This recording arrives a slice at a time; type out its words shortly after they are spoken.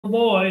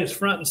boy is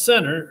front and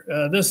center.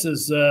 This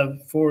is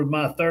for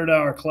my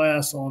third-hour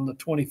class on the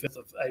 25th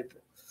of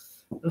April.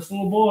 This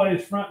little boy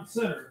is front and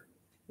center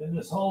in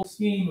this whole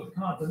scheme of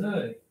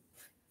continuity.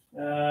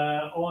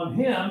 On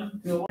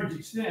him, to a large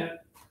extent,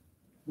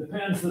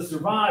 depends the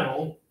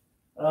survival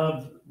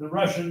of the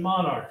Russian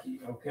monarchy,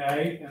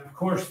 okay? And of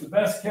course, the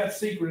best kept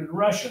secret in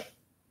Russia,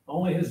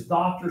 only his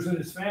doctors and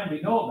his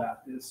family know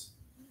about this,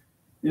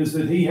 is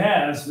that he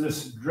has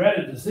this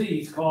dreaded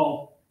disease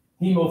called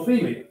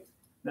hemophilia.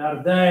 Now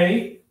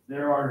today,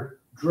 there are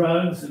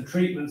drugs and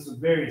treatments of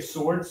various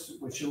sorts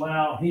which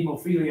allow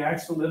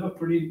hemophiliacs to live a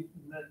pretty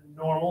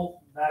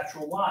normal,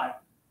 natural life.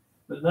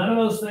 But none of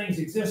those things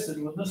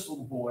existed when this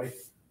little boy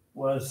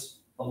was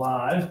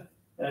alive.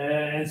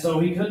 And so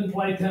he couldn't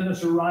play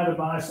tennis or ride a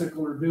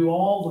bicycle or do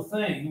all the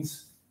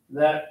things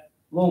that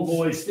little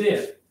boys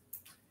did.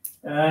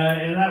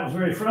 And that was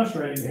very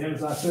frustrating to him.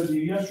 As I said to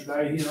you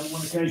yesterday, on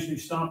one occasion he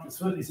stomped his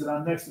foot and he said,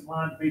 "I'm next in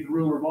line to be the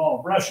ruler of all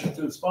of Russia,"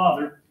 to his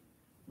father.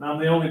 And I'm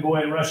the only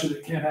boy in Russia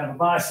that can't have a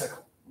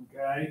bicycle,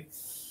 okay?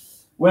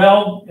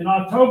 Well, in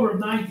October of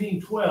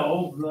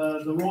 1912,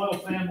 the royal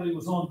family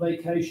was on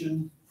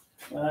vacation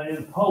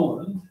in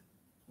Poland.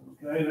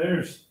 Okay,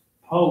 there's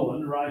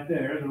Poland right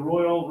there. The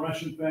royal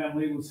Russian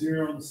family was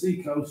here on the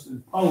seacoast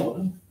in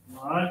Poland,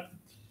 all right?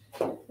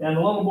 And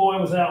the little boy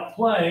was out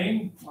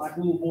playing, like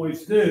little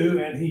boys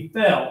do, and he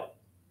fell.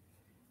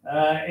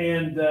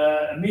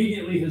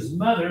 Immediately his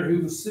mother,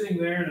 who was sitting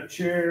there in a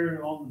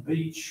chair on the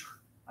beach,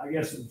 I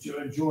guess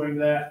enjoying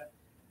that,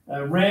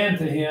 ran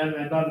to him.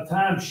 And by the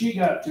time she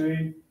got to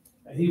him,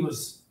 he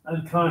was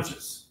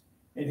unconscious,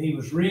 and he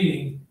was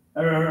reading,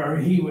 or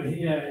he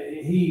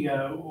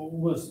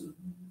was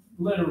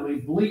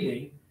literally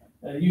bleeding.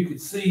 You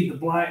could see the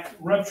black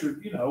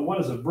ruptured,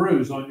 what is a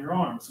bruise on your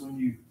arms when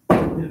you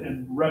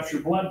and rupture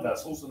blood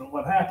vessels, and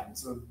what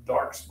happens? A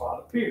dark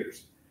spot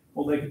appears.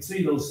 Well, they could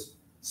see those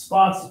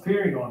spots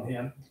appearing on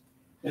him,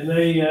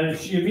 and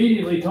she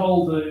immediately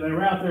told, they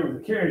were out there with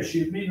the carriage,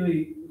 she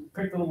immediately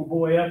picked the little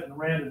boy up and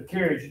ran to the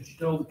carriage, and she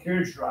told the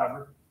carriage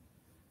driver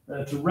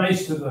to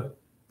race to the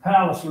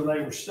palace where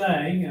they were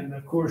staying. And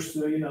of course,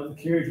 the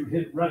carriage would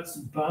hit ruts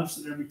and bumps,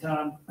 and every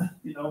time,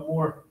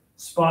 more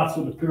spots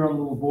would appear on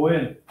the little boy.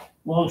 And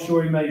long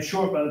story made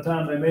short, by the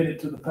time they made it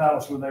to the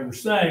palace where they were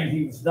staying,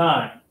 he was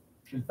dying.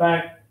 In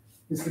fact,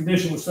 his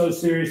condition was so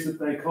serious that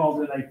they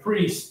called in a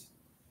priest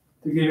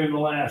to give him the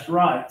last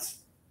rites.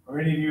 Are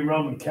any of you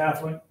Roman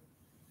Catholic?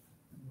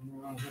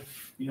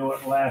 You know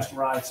what last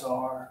rites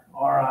are?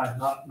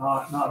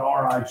 Not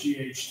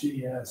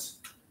R-I-G-H-T-S,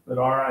 but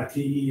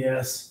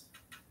R-I-T-E-S.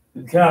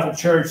 In the Catholic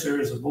Church,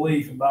 there is a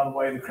belief, and by the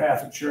way, the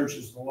Catholic Church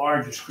is the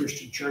largest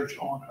Christian church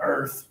on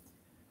earth,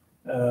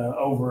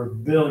 over a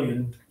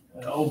billion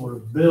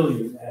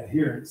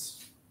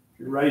adherents. If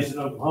you're raised in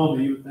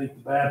Oklahoma, you would think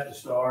the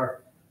Baptists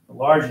are. The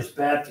largest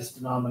Baptist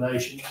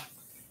denomination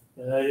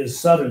is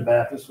Southern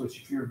Baptist,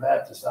 which if you're a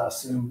Baptist, I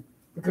assume,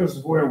 because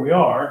of where we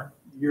are,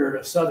 you're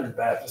a Southern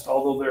Baptist,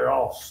 although there are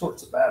all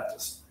sorts of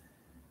Baptists.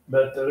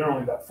 But there are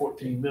only about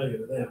 14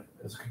 million of them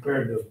as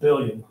compared to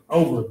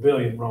over a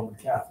billion Roman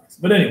Catholics.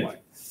 But anyway,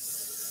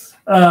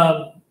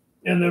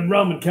 in the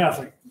Roman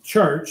Catholic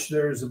Church,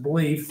 there is a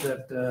belief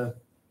that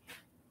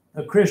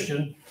a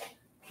Christian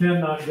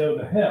cannot go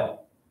to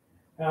hell.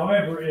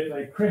 However, if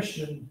a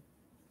Christian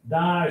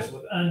dies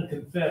with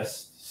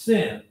unconfessed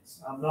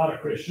sins, I'm not a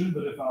Christian,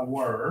 but if I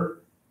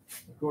were,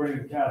 according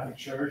to the Catholic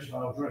Church, if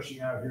I was rushing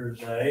out here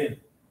today and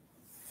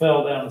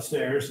fell down the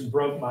stairs and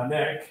broke my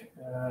neck,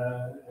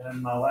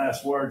 and my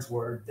last words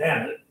were,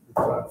 "Damn it,"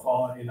 before I'd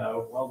fallen,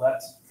 well,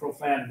 that's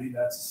profanity,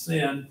 that's a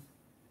sin,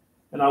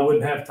 and I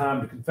wouldn't have time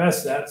to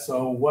confess that.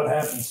 So what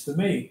happens to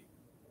me?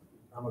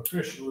 I'm a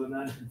Christian with an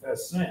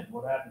unconfessed sin.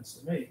 What happens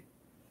to me?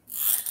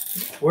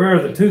 Where are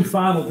the two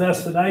final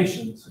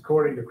destinations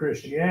according to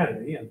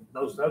Christianity and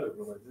those other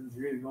religions?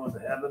 You're either going to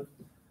heaven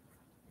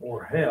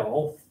or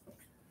hell.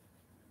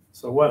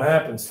 So what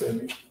happens to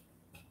me?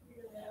 You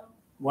go to hell.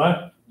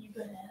 What? You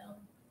go to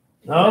hell.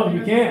 No,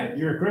 you can't.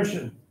 You're a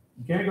Christian.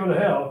 You can't go to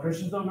hell.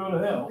 Christians don't go to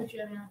hell. But you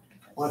have an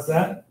unconfessed What's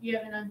that? You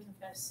have an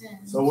unconfessed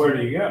sin. So where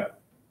do you go?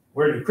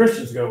 Where do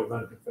Christians go with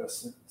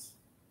unconfessed sins?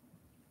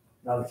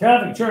 Now, the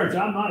Catholic Church,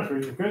 I'm not a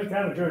Christian. The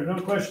Catholic Church,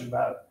 no question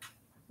about it.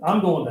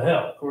 I'm going to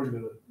hell, according to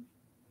the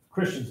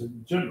Christians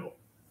in general.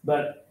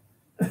 But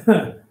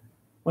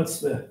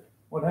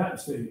what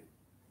happens to you?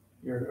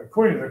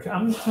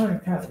 I'm not telling the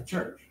Catholic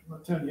Church. I'm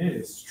not telling you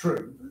it's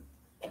true.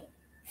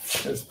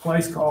 There's a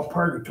place called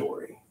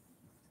purgatory.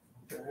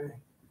 Okay?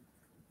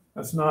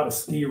 That's not a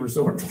ski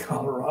resort in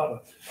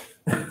Colorado.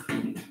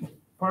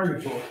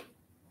 Purgatory.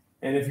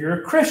 And if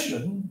you're a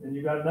Christian and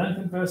you've got an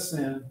unconfessed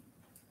sin,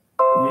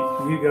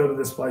 you go to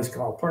this place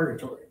called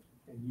purgatory.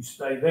 And you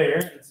stay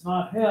there. It's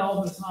not hell,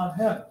 but it's not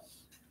heaven.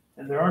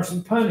 And there are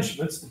some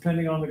punishments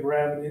depending on the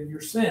gravity of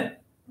your sin.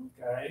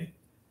 Okay?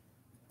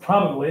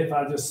 Probably if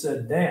I just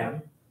said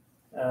damn,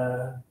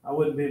 I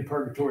wouldn't be in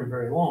purgatory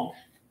very long.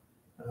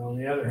 And on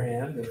the other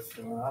hand, if,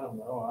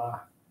 I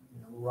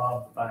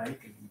robbed the bank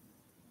and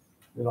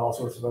did all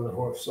sorts of other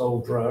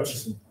sold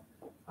drugs, and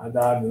I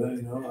died with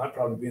it, I'd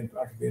probably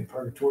I could be in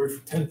purgatory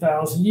for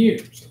 10,000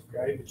 years,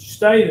 okay? But you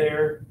stay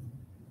there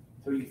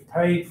until you've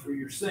paid for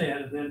your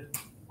sin, and then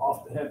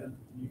off to heaven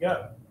you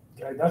go.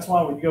 Okay, that's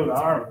why when you go to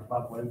Ireland,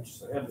 by the way, which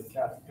is a heavily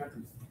Catholic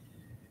country,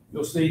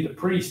 you'll see the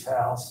priest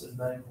house, and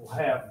they will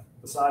have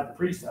beside the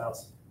priest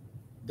house,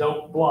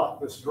 don't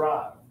block this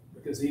drive,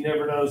 because he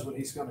never knows when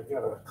he's going to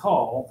get a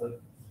call that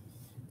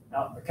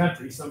out in the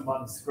country,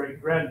 someone's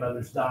great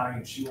grandmother's dying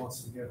and she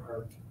wants to give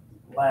her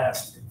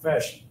last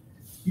confession.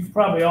 You've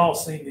probably all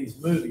seen these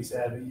movies,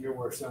 haven't you,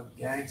 where some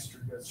gangster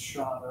gets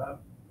shot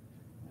up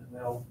and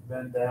they'll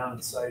bend down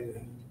and say to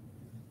him,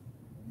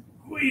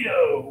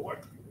 Guido,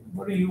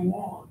 what do you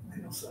want?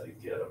 And he'll say,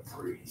 get a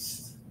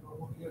priest. I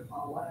want to get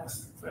my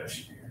last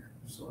confession here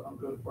so I don't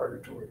go to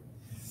purgatory.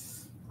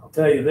 I'll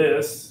tell you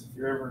this, if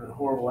you're ever in a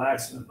horrible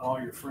accident and all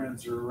your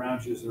friends are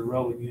around you as they're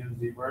rolling you into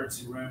the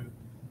emergency room,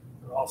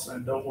 they're all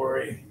saying, don't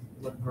worry,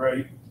 you look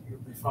great, you'll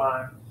be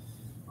fine.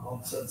 All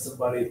of a sudden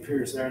somebody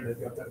appears there and they've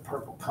got that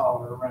purple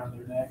collar around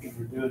their neck and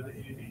they're doing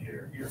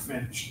it, you're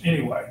finished.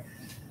 Anyway,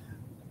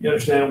 you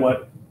understand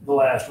what the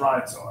last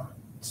rites are.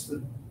 It's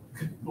the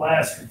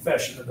last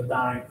confession of the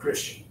dying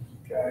Christian,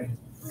 okay?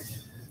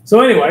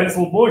 So anyway, this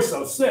little boy's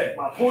so sick.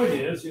 My point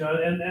is,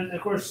 and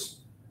of course,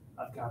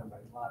 I've kind of made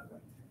a lot of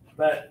it,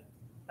 but,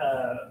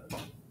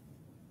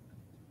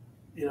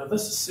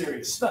 this is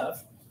serious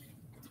stuff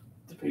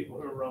to people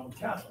who are Roman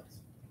Catholics.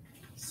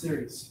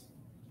 Serious.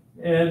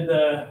 And,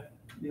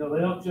 they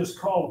don't just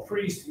call a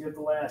priest to give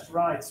the last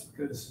rites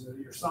because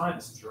your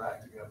sinuses are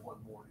acting up one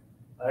morning.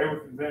 They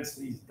were convinced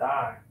he's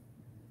dying.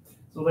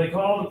 So they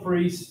called the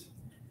priest,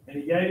 and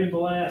he gave him the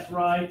last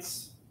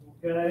rites,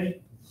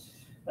 okay?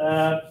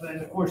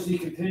 And, of course, he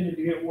continued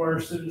to get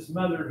worse, and his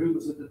mother, who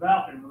was a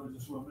devoutly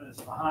religious woman, is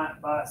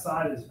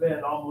beside his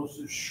bed, almost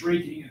just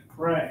shrieking and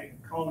praying,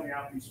 and calling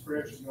out these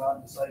prayers to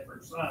God to save her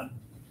son.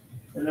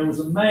 And there was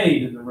a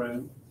maid in the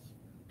room.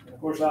 And,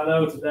 of course, I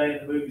know today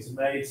in the movies,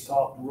 maids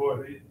talk to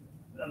royalty.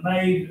 A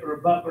maid or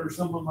a butler or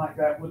someone like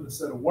that wouldn't have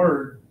said a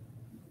word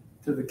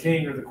to the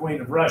king or the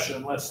queen of Russia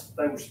unless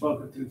they were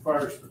spoken to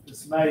first. But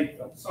this maid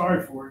felt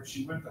sorry for it.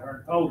 She went to her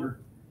and told her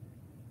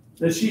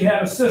that she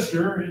had a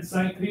sister in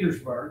St.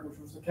 Petersburg, which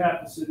was the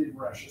capital city of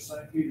Russia,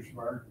 St.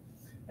 Petersburg,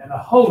 and a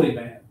holy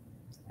man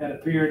had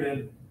appeared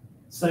in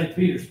St.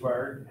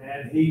 Petersburg,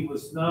 and he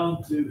was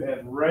known to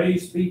have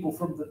raised people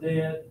from the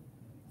dead.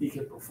 He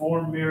could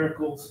perform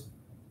miracles.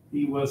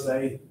 He was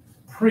a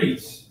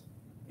priest.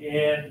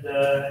 And,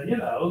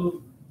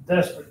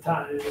 desperate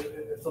time.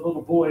 If the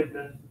little boy had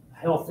been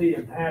healthy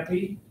and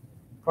happy,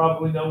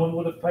 probably no one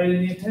would have paid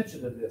any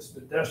attention to this.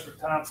 But desperate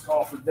times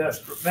call for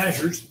desperate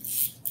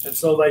measures. And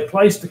so they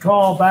placed a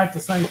call back to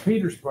St.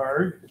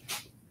 Petersburg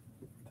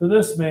to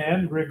this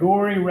man,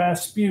 Grigory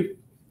Rasputin.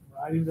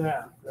 Write him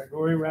down,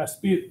 Grigory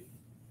Rasputin.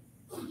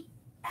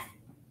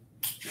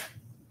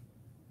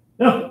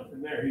 No,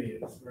 and there he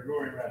is,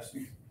 Grigory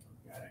Rasputin.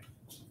 Okay.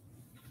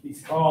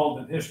 He's called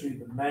in history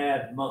the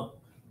Mad Monk.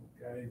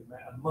 Okay,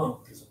 a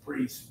monk is a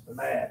priest, the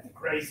mad, the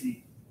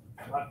crazy.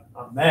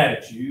 I'm mad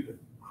at you, the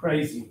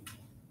crazy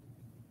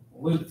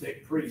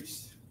lunatic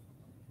priest.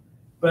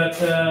 But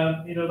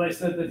they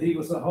said that he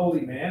was a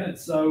holy man, and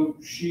so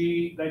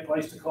they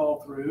placed a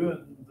call through,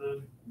 and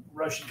the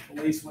Russian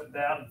police went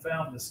down and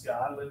found this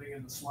guy living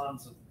in the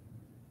slums of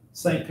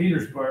St.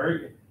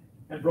 Petersburg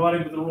and brought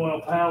him to the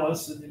royal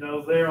palace. And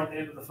there on the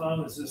end of the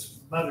phone is this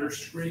mother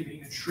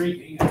screaming and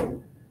shrieking.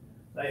 And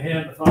they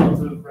hand the phone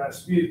to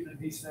Rasputin, and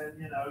he said,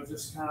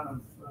 just kind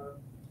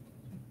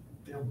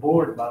of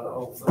bored by the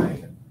whole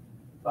thing. And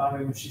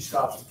finally, when she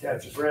stops to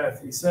catch her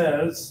breath, he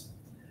says,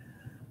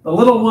 the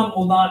little one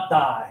will not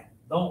die.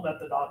 Don't let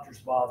the doctors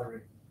bother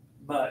him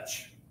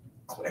much.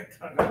 Click,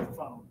 hung up the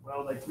phone.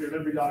 Well, they cleared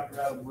every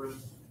doctor out of the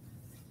room.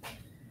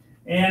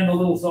 And the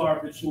little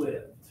Tsarevich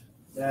lived.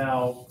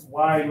 Now,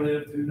 why he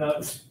lived, who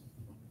knows?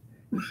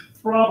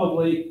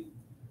 Probably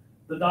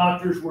the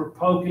doctors were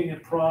poking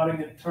and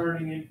prodding and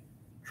turning him,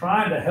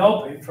 trying to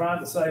help him, trying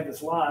to save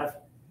his life,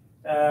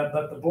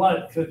 but the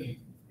blood couldn't,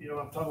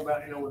 I'm talking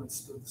about, when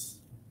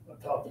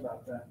I talked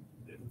about that,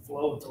 it would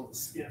flow until the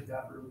skin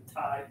got really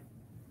tight.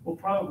 Well,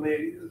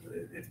 probably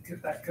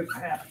that couldn't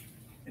happen.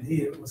 And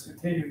he was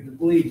continuing to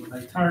bleed when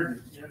they turned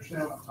him. You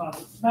understand what I'm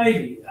talking about?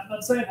 Maybe. I'm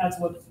not saying that's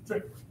what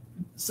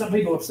some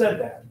people have said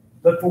that.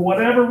 But for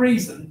whatever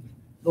reason,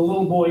 the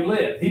little boy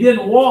lived. He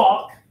didn't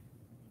walk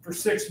for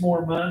 6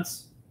 more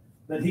months,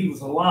 but he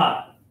was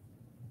alive.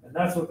 And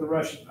that's what the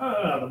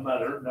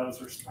mother knows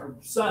her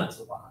son's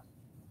alive.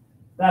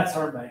 That's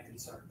her main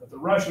concern. But the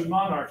Russian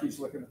monarchy is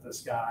looking at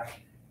this guy,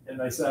 and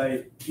they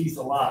say he's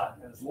alive.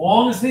 And as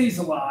long as he's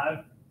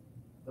alive,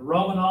 the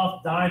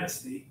Romanov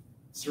dynasty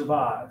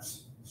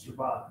survives.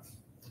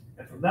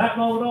 And from that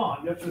moment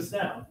on, get this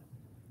down,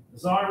 the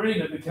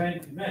Tsarina became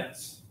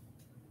convinced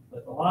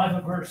that the life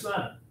of her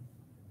son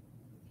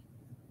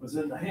was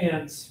in the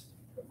hands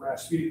of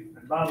Rasputin.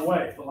 And by the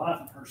way, the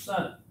life of her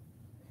son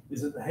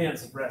is in the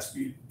hands of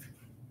Rasputin.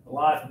 The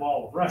life of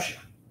all of Russia,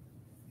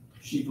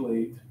 she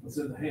believed, was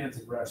in the hands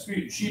of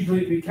Rasputin. She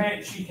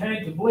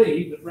came to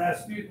believe that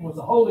Rasputin was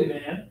a holy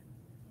man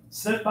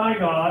sent by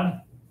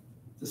God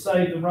to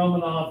save the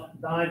Romanov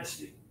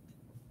dynasty.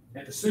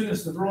 And as soon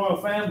as the royal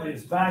family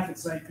is back in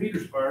St.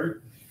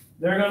 Petersburg,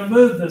 they're going to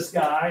move this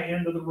guy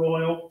into the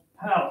royal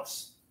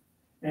palace.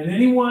 And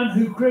anyone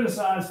who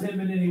criticized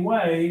him in any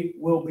way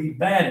will be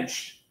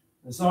banished.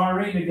 The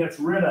Tsarina gets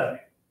rid of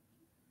him.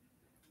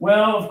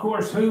 Well, of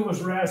course, who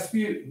was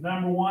Rasputin?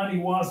 Number one, he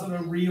wasn't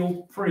a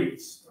real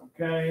priest.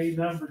 Okay.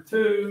 Number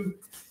two,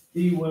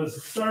 he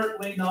was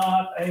certainly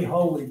not a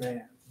holy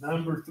man.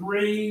 Number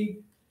three,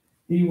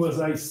 he was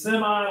a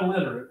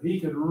semi-literate. He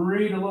could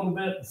read a little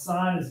bit and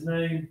sign his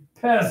name,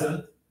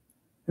 peasant,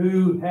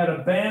 who had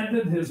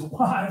abandoned his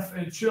wife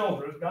and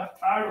children, got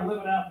tired of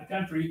living out in the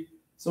country,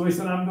 so he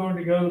said, I'm going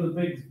to go to the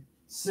big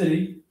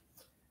city.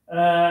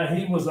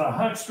 He was a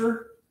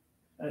huckster.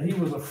 He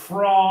was a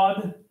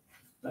fraud.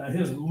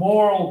 His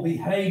moral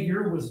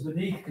behavior was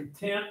beneath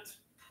contempt.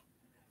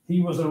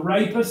 He was a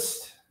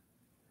rapist.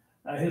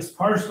 His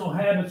personal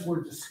habits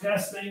were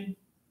disgusting.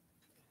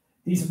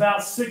 He's about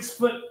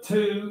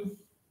 6'2".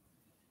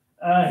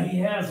 He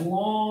has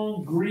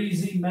long,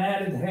 greasy,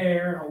 matted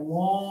hair, a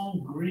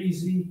long,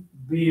 greasy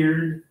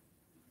beard.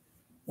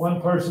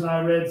 One person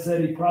I read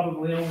said he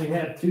probably only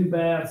had 2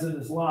 baths in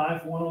his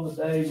life, one on the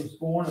day he was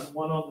born and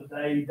one on the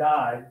day he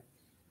died.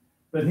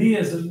 But he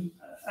is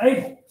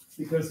able,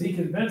 because he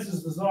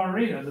convinces the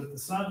Tsarina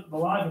that the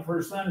life of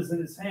her son is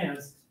in his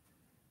hands.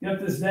 Get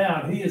this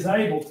down. He is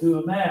able to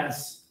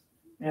amass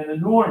an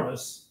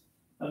enormous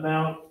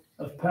amount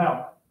of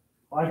power.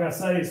 Like I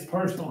say, his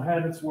personal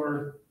habits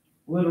were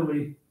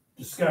literally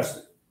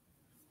disgusting.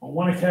 On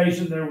one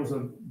occasion, there was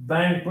a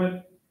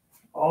banquet.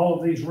 All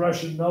of these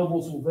Russian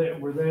nobles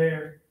were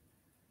there.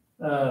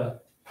 The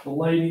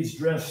ladies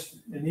dressed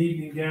in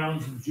evening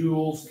gowns and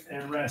jewels,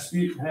 and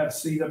Rasputin had a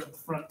seat up at the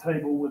front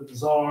table with the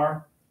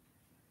Tsar.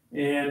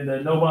 And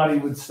nobody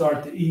would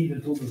start to eat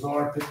until the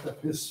Tsar picked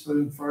up his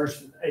spoon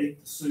first and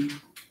ate the soup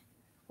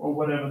or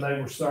whatever they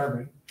were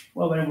serving.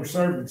 Well, they were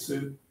serving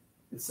soup.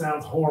 It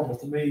sounds horrible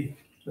to me.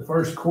 The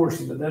first course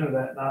of the dinner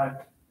that night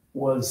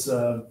was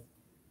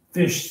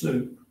fish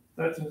soup.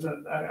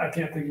 I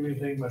can't think of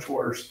anything much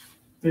worse.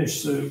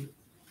 Fish soup.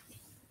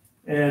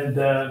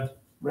 And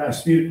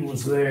Rasputin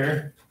was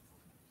there,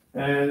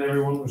 and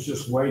everyone was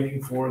just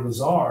waiting for the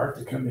Tsar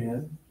to come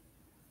in.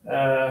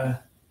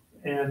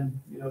 And,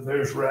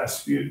 there's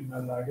Rasputin,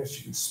 and I guess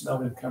you can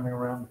smell him coming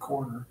around the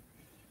corner.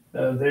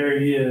 There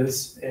he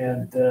is,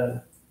 and,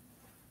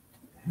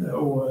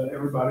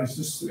 everybody's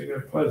just sitting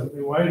there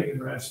pleasantly waiting,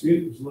 and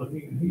Rasputin's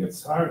looking, and he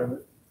gets tired of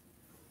it.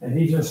 And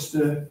he just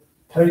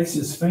takes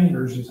his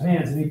fingers, his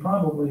hands, and he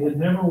probably had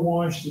never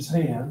washed his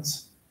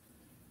hands.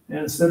 And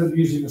instead of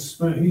using a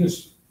spoon, he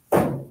just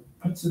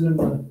puts it in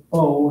the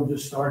bowl and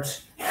just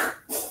starts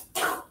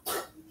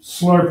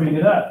slurping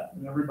it up.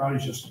 And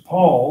everybody's just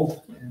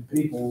appalled. And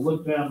people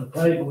look down the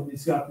table, and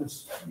he's got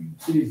this, you can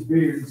see his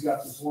beard, he's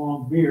got this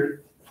long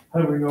beard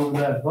hovering over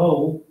that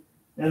bowl.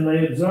 And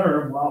they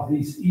observe while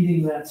he's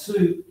eating that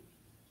soup,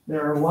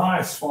 there are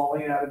lice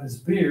falling out of his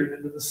beard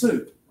into the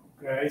soup.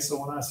 Okay, so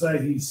when I say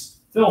he's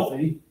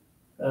filthy,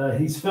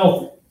 he's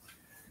filthy.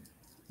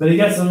 But he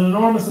gets an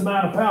enormous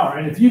amount of power.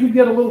 And if you could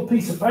get a little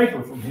piece of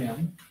paper from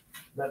him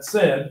that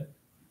said,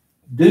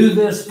 do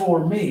this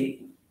for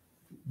me,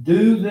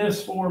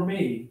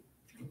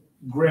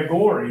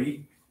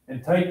 Gregory,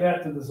 and take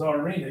that to the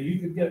Tsarina, you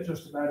could get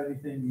just about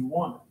anything you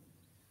wanted.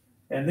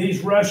 And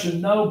these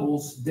Russian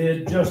nobles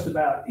did just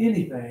about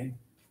anything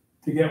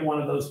to get one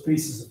of those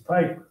pieces of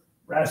paper.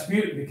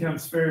 Rasputin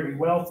becomes fairly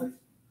wealthy.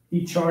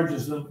 He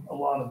charges them a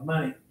lot of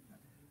money.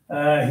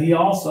 He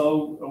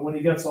also, when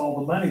he gets all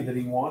the money that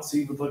he wants,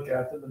 he would look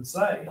at them and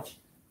say,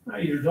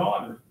 hey, your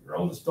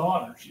oldest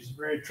daughter, she's a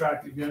very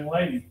attractive young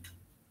lady.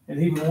 And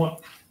he would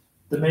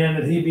demand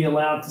that he be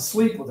allowed to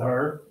sleep with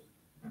her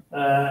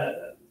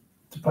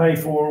to pay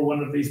for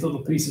one of these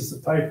little pieces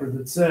of paper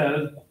that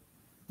said,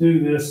 do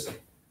this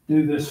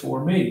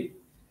for me.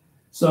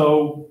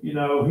 So,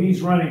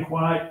 he's running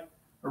quite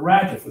a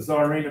racket. The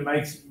Tsarina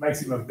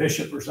makes him a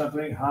bishop or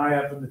something high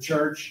up in the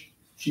church.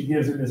 She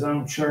gives him his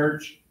own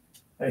church.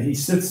 He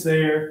sits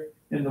there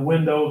in the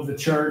window of the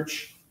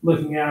church,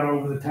 looking out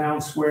over the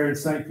town square in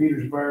St.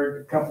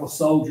 Petersburg, a couple of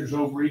soldiers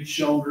over each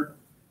shoulder.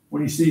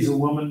 When he sees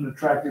an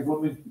attractive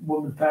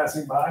woman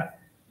passing by,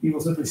 he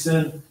will simply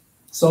send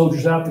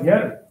soldiers out to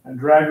get her and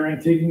drag her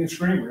in kicking and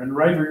screaming and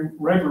rape her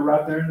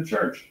right there in the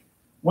church.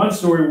 One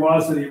story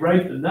was that he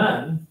raped a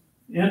nun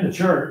in the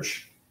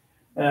church,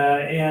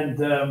 and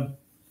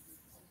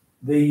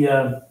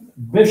the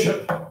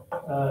bishop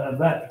of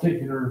that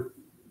particular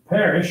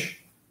parish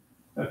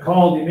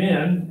called him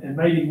in and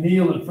made him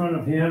kneel in front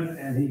of him,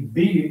 and he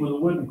beat him with a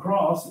wooden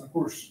cross. And of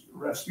course,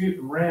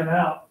 Rasputin ran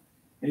out,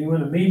 and he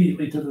went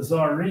immediately to the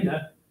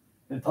Tsarina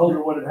and told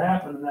her what had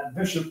happened. And that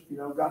bishop,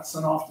 got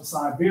sent off to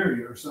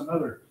Siberia or some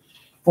other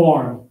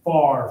foreign,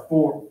 far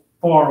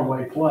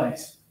away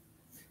place.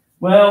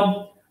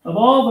 Well, of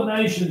all the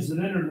nations that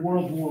entered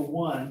World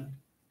War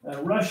I,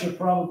 Russia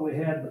probably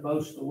had the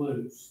most to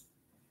lose.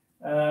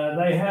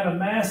 They had a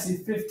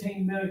massive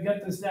 15 million,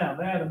 get this down,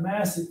 they had a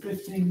massive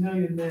 15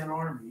 million man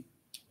army.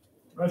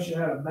 Russia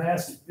had a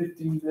massive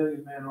 15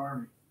 million man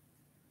army.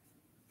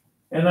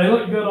 And they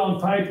looked good on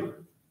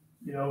paper.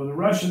 You know, the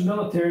Russian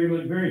military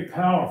looked very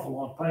powerful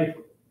on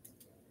paper.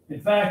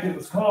 In fact, it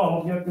was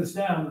called, get this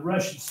down, the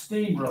Russian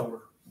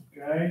steamroller,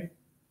 okay?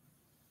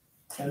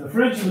 And the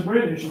French and the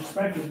British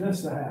expected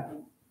this to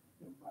happen.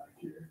 Back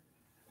here.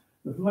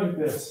 But look at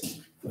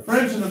this. The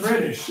French and the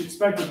British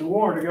expected the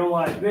war to go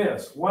like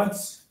this.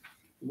 Once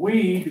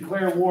we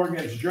declare war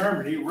against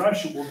Germany,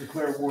 Russia will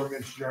declare war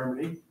against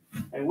Germany,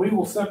 and we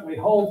will simply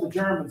hold the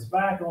Germans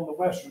back on the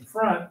Western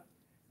Front,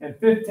 and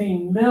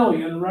 15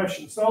 million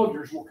Russian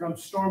soldiers will come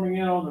storming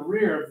in on the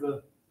rear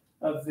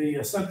of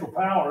the Central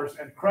Powers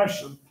and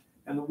crush them,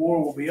 and the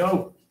war will be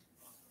over.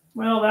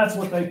 Well, that's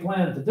what they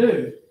planned to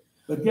do.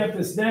 But get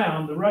this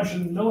down, the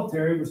Russian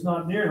military was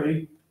not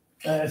nearly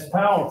as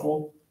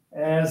powerful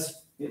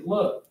as it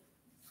looked.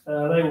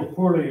 They were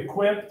poorly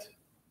equipped.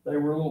 They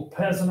were a little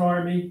peasant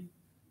army.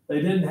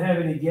 They didn't have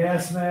any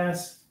gas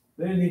masks.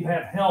 They didn't even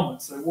have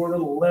helmets. They wore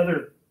little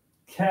leather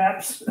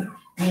caps,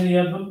 many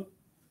of them.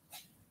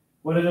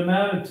 What it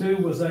amounted to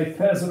was a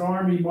peasant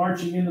army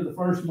marching into the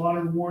first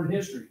modern war in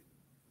history.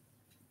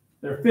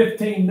 There are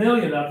 15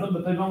 million of them,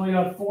 but they've only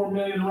got 4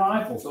 million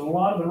rifles. And a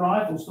lot of the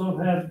rifles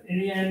don't have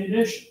any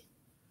ammunition.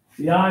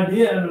 The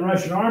idea in the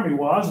Russian army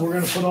was, we're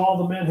going to put all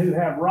the men who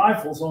have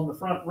rifles on the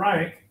front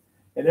rank,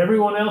 and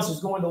everyone else is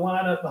going to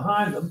line up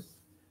behind them,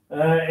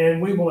 and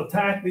we will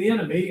attack the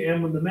enemy.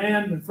 And when the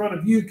man in front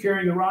of you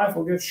carrying the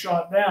rifle gets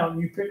shot down,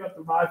 you pick up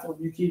the rifle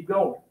and you keep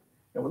going.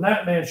 And when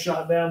that man's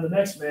shot down, the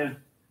next man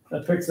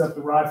picks up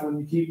the rifle and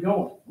you keep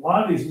going. A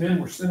lot of these men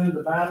were sent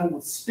into battle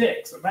with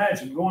sticks.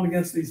 Imagine going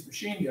against these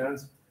machine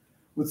guns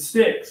with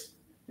sticks.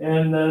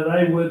 And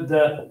they would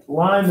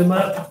line them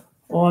up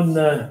on,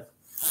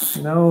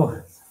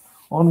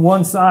 on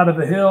one side of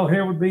the hill.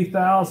 Here would be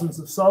thousands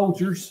of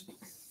soldiers,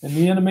 and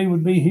the enemy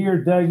would be here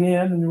dug in,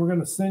 and we're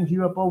going to send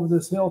you up over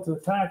this hill to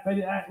attack.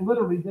 They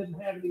literally didn't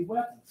have any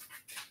weapons.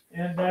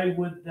 And they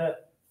would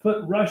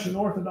put Russian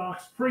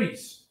Orthodox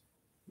priests,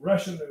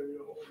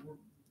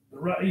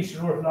 the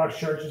Eastern Orthodox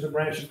Church is a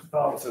branch of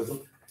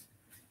Catholicism.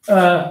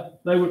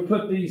 They would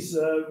put these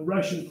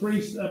Russian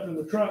priests up in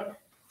the truck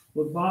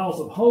with vials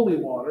of holy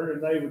water,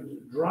 and they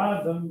would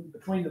drive them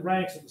between the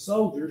ranks of the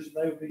soldiers, and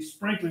they would be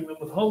sprinkling them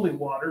with holy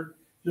water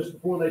just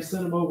before they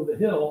sent them over the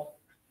hill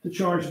to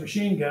charge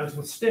machine guns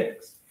with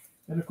sticks.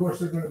 And of course,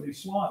 they're going to be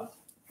slaughtered.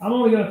 I'm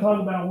only going to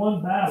talk about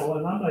one battle,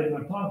 and I'm not even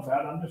going to talk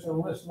about it. I'm just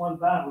going to list one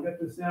battle. Get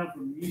this down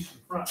from the Eastern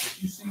Front.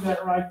 But you see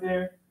that right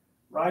there?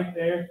 Right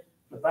there?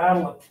 The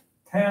Battle of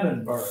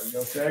Tannenberg,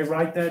 okay?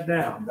 Write that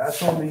down.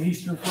 That's on the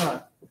Eastern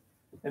Front.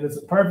 And it's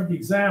a perfect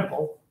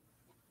example.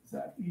 Is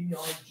that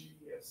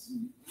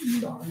E-R-G-S-E?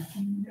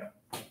 E-R-G, yeah.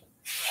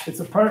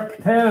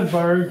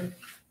 Tannenberg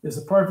is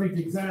a perfect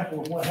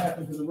example of what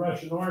happened to the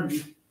Russian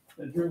army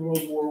during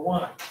World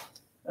War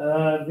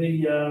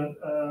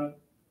I.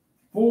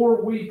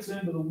 4 weeks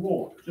into the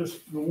war,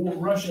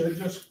 Russia had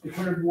just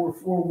declared war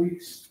 4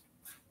 weeks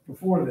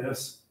before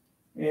this,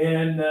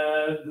 and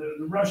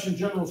the Russian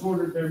generals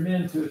ordered their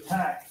men to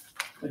attack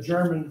a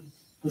German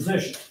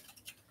position.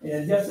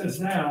 And get this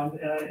down,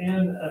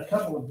 in a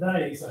couple of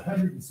days,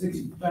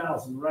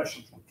 160,000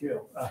 Russians were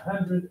killed.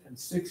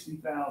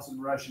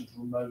 160,000 Russians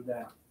were mowed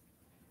down.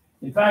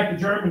 In fact, the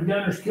German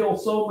gunners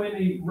killed so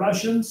many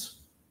Russians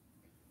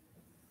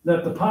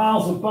that the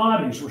piles of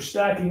bodies were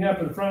stacking up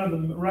in front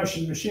of the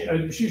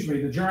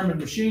German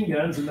machine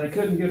guns, and they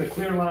couldn't get a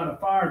clear line of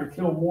fire to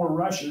kill more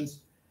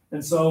Russians.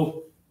 And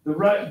so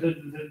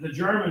the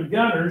German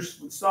gunners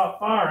would stop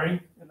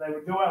firing, and they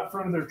would go out in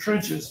front of their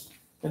trenches,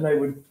 and they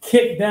would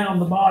kick down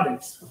the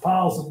bodies, the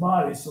piles of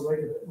bodies, so they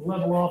could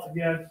level off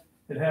again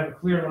and have a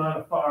clear line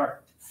of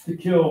fire to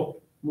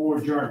kill more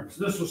Germans.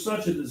 This was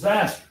such a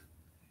disaster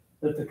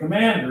that the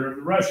commander of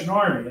the Russian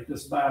army at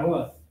this battle,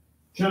 a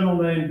general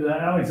named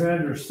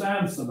Alexander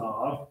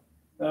Samsonov,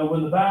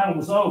 when the battle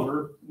was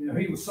over,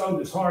 he was so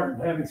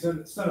disheartened, having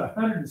sent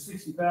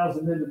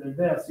 160,000 men to their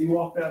deaths, he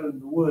walked out into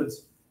the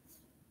woods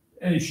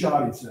and he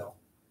shot himself.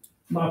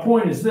 My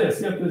point is this,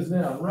 get this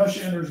down.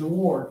 Russia enters the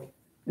war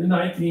in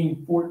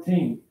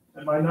 1914,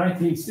 and by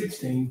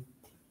 1916,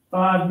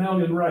 5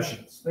 million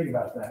Russians, think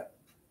about that,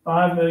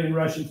 5 million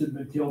Russians had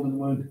been killed and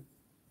wounded.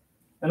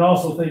 And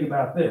also think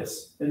about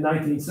this, in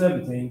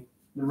 1917,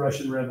 the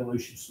Russian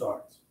Revolution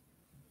starts.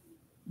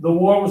 The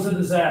war was a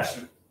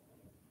disaster.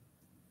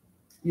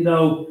 The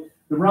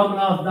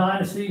Romanov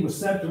dynasty was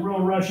set to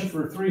rule Russia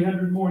for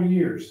 300 more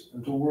years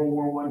until World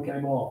War I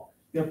came along.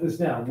 Get this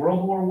down.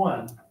 World War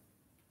I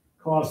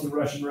caused the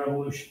Russian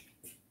Revolution.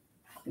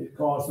 It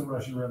caused the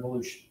Russian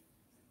Revolution.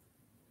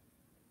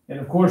 And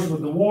of course,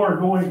 with the war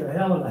going to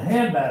hell in a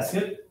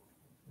handbasket,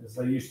 as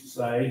they used to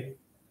say,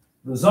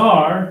 the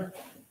Tsar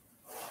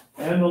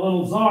and the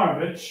little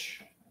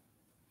Tsarevich,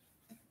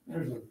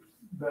 there's a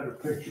better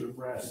picture of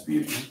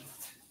Rasputin,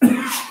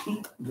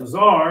 the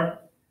Tsar,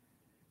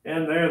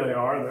 and there they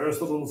are. There's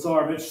the little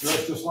Tsarevich,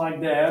 dressed just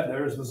like Dad.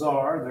 There's the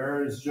Tsar. There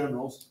are his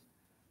generals.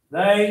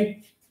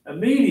 They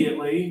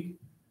immediately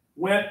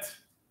went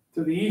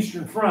to the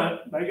Eastern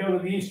Front. They go to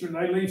the Eastern,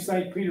 they leave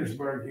St.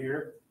 Petersburg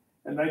here,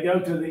 and they go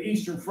to the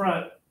Eastern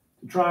Front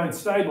to try and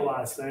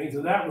stabilize things.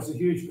 And that was a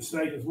huge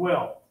mistake as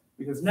well.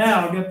 Because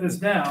now, get this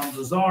down,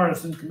 the Tsar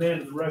is in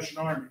command of the Russian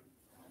army.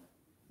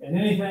 And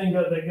anything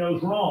that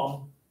goes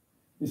wrong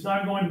is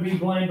not going to be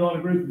blamed on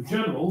a group of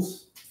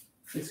generals.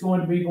 It's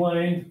going to be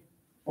blamed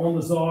on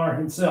the Tsar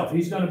himself.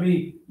 He's going to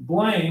be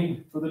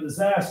blamed for the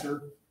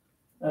disaster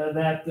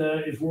that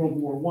is World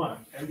War I.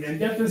 And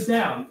get this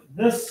down.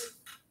 This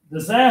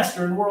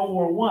disaster in World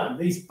War I,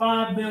 these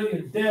 5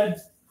 million dead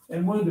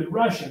and wounded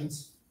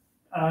Russians,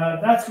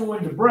 that's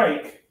going to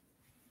break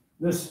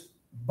this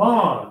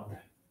bond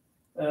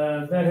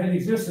that had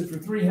existed for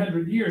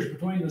 300 years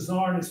between the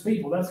Tsar and his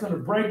people. That's going to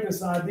break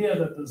this idea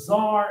that the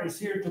Tsar is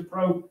here to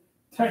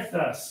protect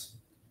us.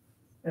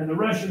 And the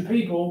Russian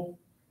people,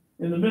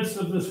 in the midst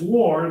of this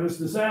war, this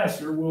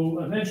disaster,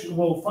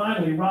 will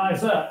finally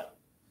rise up,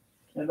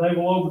 and they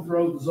will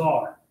overthrow the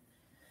Tsar.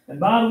 And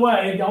by the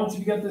way, I want you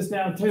to get this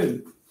down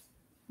too.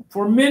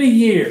 For many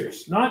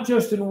years, not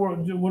just when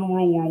World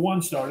War I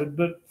started,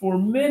 but for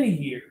many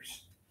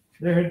years,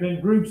 there had been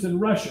groups in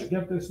Russia,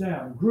 get this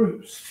down,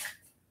 groups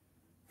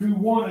who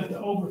wanted to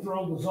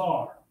overthrow the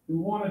Tsar, who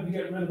wanted to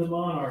get rid of the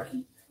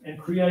monarchy and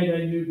create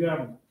a new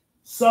government.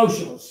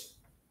 Socialists,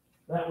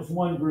 that was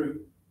one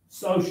group,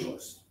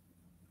 socialists.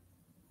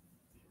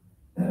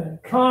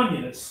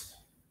 Communists,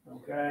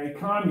 okay,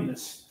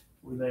 communists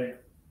were there.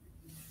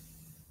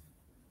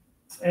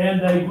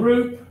 And a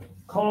group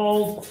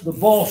called the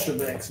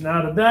Bolsheviks.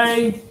 Now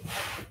today,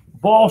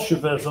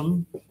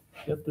 Bolshevism,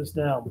 get this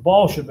down,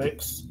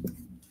 Bolshevism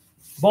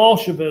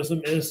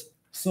is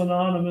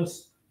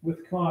synonymous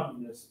with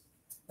communism.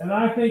 And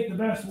I think the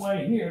best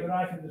way here that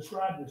I can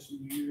describe this to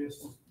you is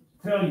to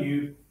tell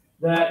you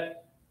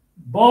that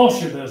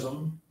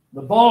Bolshevism,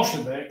 the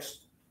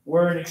Bolsheviks,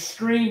 were an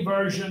extreme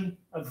version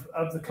of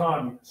the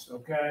communists,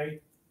 okay?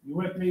 You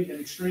with me? An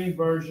extreme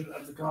version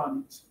of the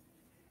communists.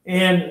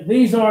 And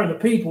these are the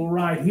people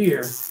right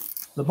here,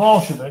 the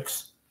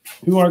Bolsheviks,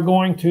 who are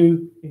going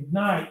to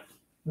ignite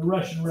the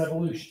Russian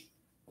Revolution.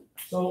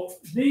 So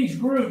these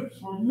groups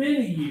for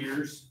many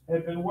years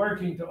have been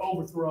working to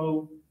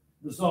overthrow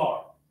the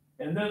Tsar.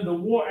 And then the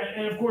war,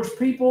 and of course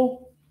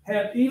people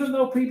had, even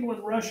though people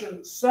in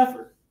Russia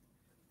suffered,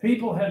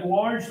 people had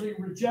largely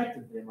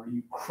rejected them. Are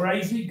you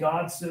crazy?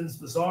 God sends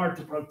the Tsar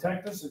to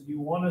protect us and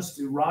you want us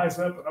to rise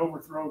up and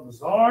overthrow the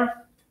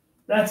Tsar?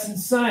 That's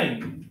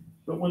insane.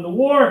 But when the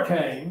war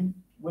came,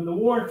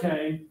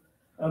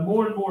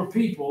 more and more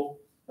people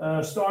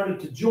started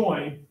to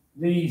join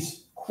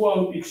these,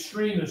 quote,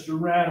 extremist or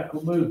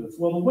radical movements.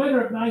 Well, the winter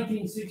of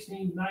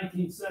 1916,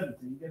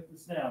 1917, get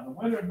this down, the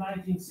winter of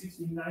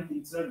 1916,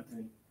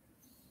 1917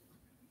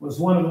 was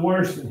one of the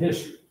worst in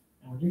history.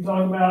 And when you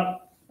talk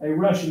about a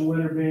Russian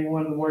winter being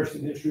one of the worst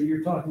in history,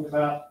 you're talking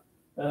about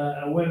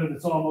a winter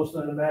that's almost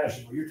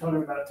unimaginable. You're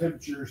talking about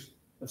temperatures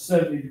of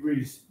 70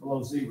 degrees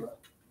below zero.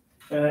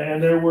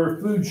 And there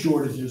were food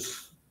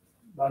shortages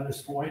by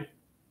this point.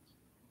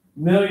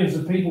 Millions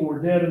of people were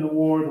dead in the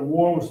war. The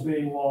war was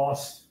being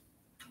lost.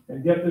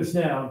 And get this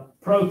down,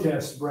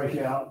 protests break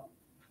out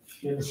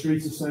in the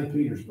streets of St.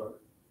 Petersburg.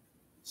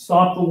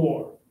 Stop the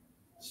war.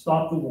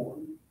 Stop the war.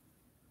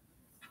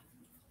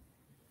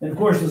 And of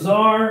course, the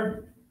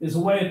Tsar is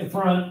away at the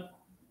front,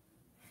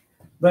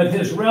 but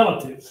his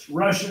relatives,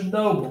 Russian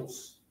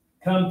nobles,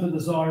 come to the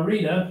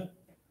Tsarina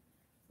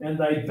and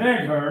they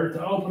beg her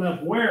to open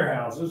up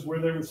warehouses where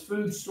there was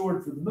food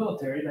stored for the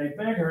military. They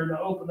beg her to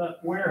open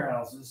up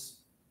warehouses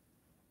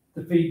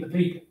to feed the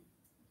people.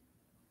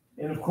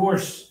 And of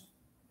course,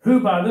 who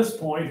by this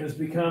point has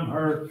become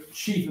her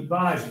chief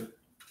advisor?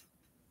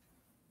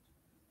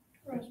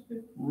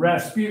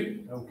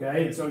 Rasputin.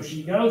 Okay, and so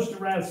she goes to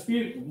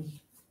Rasputin,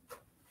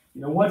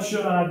 you know, what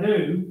should I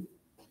do?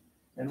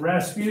 And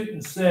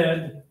Rasputin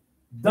said,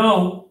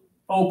 don't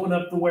open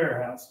up the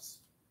warehouses.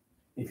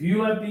 If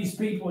you let these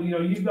people, you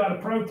know, you've got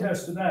a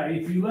protest today.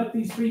 If you let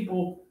these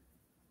people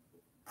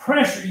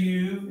pressure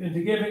you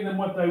into giving them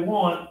what they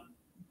want,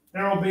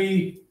 there will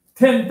be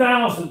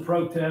 10,000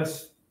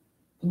 protests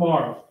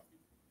tomorrow.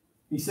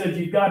 He said,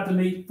 you've got to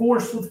meet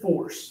force with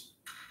force.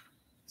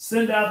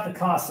 Send out the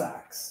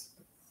Cossacks.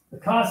 The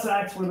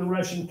Cossacks were the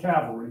Russian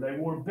cavalry. They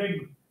wore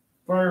big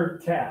fur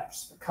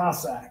caps, the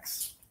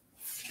Cossacks.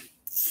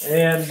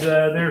 And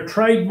their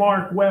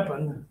trademark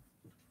weapon,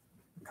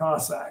 the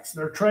Cossacks,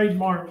 their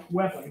trademark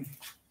weapon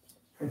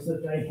was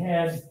that they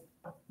had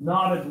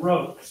knotted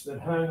ropes that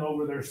hung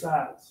over their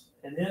saddles.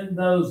 And in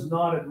those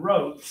knotted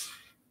ropes,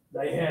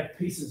 they had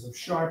pieces of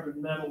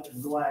sharpened metal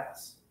and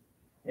glass.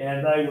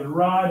 And they would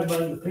ride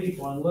among the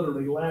people and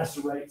literally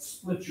lacerate,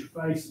 split your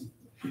face and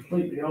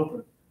completely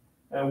open,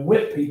 and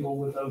whip people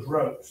with those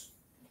ropes.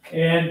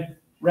 And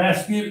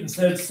Rasputin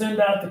said,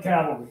 send out the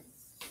cavalry,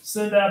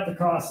 send out the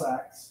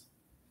Cossacks,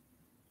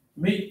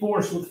 meet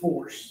force with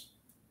force.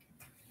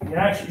 He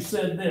actually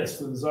said this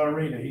to the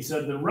Tsarina. He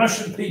said, the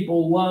Russian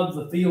people love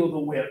the feel of the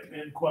whip,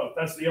 end quote.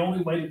 That's the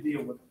only way to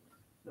deal with it.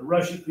 The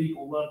Russian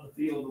people love the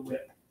feel of the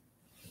whip.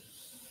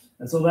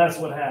 And so that's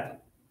what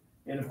happened.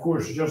 And of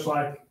course, just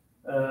like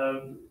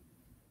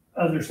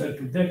others had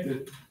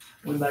predicted,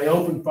 when they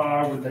open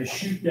fire, when they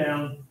shoot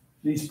down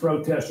these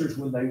protesters,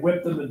 when they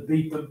whip them and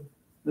beat them,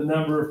 the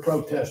number of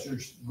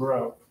protesters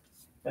grow.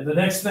 And the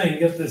next thing,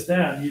 get this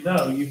down, you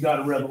know you've got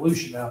a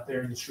revolution out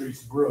there in the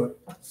streets brewing.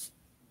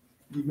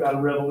 You've got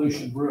a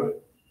revolution brewing.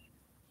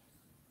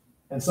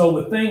 And so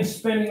with things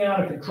spinning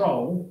out of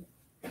control,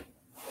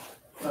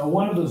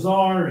 one of the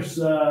Tsar's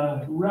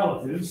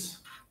relatives,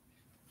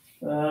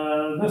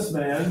 this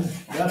man,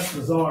 that's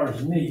the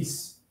Tsar's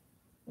niece,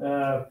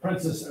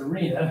 Princess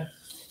Irina.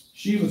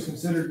 She was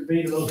considered to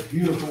be the most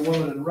beautiful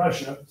woman in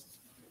Russia.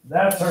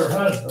 That's her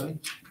husband.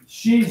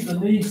 She's the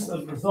niece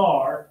of the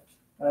Tsar,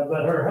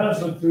 but her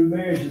husband through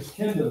marriage is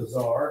kin to the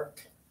Tsar,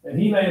 and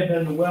he may have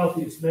been the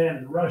wealthiest man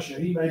in Russia.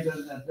 He may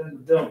have been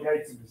the Bill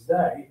Gates of his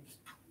day.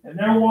 And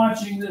they're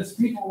watching this,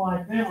 people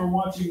like them are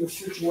watching the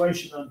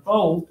situation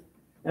unfold,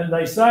 and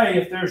they say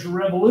if there's a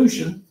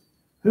revolution,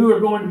 who are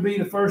going to be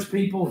the first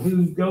people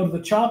who go to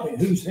the chopping,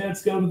 whose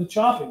heads go to the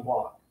chopping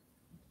block?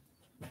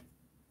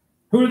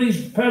 Who are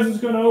these peasants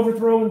going to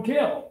overthrow and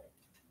kill?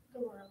 The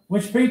world.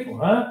 Which people,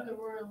 huh? The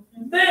world.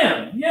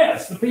 Them,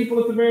 yes, the people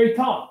at the very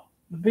top.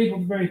 The people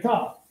at the very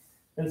top.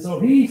 And so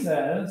he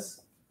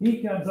says,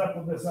 he comes up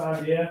with this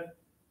idea,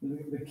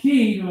 the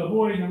key to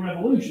avoiding the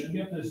revolution,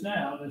 get this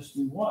down, is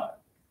to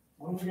what?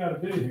 What do we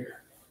got to do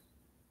here?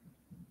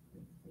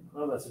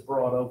 Well, that's a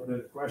broad,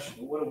 open-ended question,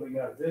 but what do we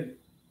got to do?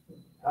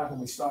 How can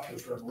we stop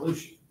this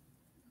revolution?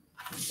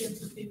 Give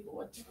the people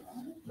what they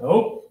want.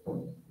 Nope,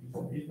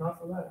 he's not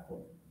for that.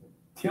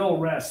 Kill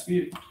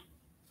Rasputin.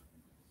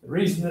 The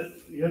reason that,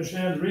 you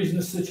understand, the reason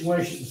this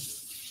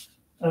situation's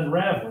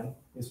unraveling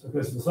is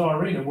because the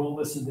Tsarina won't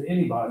listen to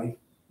anybody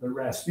but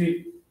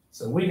Rasputin.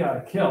 So we got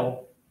to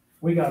kill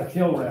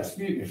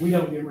Rasputin. If we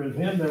don't get rid of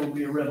him, there will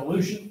be a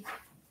revolution,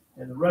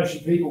 and the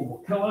Russian people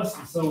will kill us.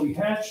 And so he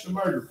hatched a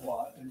murder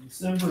plot in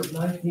December of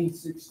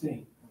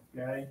 1916.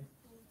 Okay,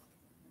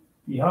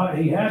 he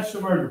hatched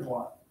a murder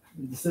plot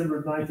in December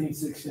of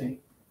 1916.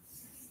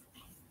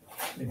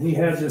 And he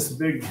had this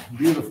big,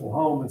 beautiful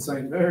home in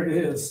St. There it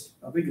is.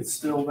 I think it's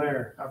still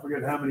there. I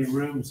forget how many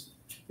rooms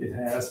it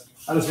has.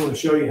 I just want to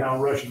show you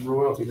how Russian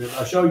royalty did.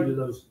 I showed you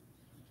those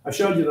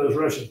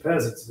Russian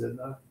peasants, didn't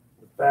I?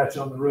 The thatch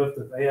on the roof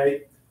that they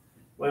ate.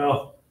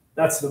 Well,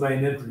 that's the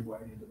main entryway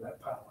into that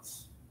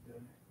palace.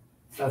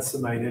 That's the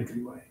main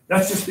entryway.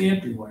 That's just the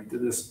entryway to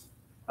this.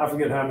 I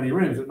forget how many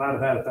rooms. It might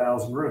have had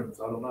 1,000 rooms.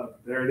 I don't know.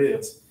 There it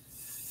is.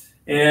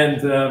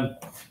 And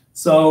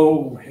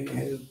so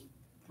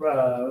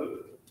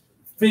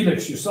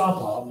Felix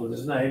Yusupov was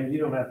his name. You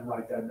don't have to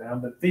write that down,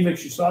 but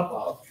Felix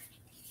Yusupov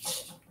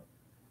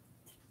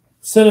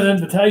sent an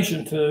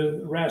invitation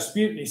to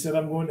Rasputin. He said,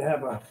 I'm going to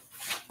have a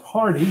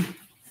party,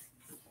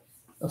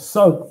 a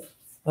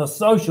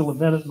social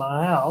event at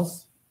my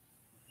house.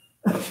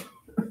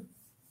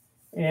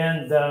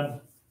 And I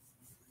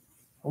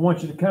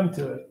want you to come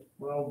to it.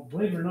 Well,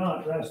 believe it or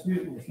not,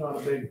 Rasputin was not a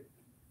big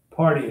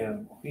party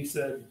animal. He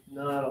said,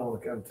 no, I don't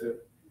want to come to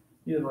it.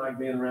 He didn't like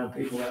being around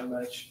people that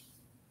much.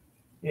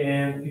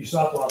 And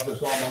Yusupov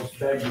just almost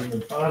begged him,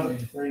 and finally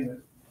the thing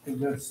that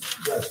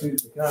convinced Rasputin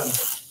to come.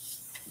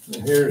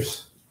 And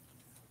here's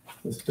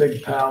this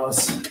big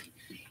palace.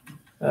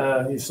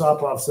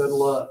 Yusupov said,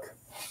 look,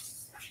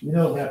 you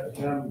don't have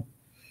to come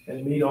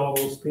and meet all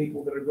those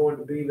people that are going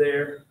to be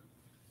there.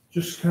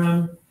 Just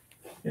come.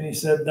 And he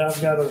said,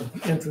 I've got an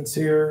entrance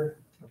here,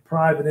 a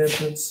private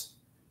entrance,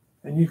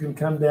 and you can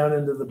come down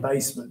into the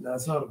basement. Now,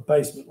 it's not a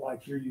basement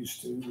like you're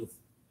used to with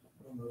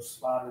those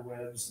spider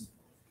webs and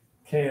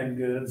canned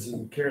goods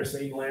and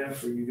kerosene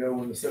lamps where you go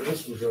when they said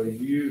this was a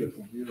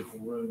beautiful, beautiful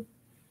room.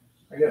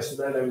 I guess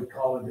today they would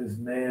call it his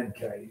man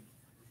cave.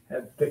 It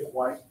had thick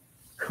white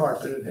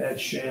carpet, it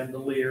had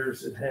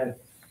chandeliers, it had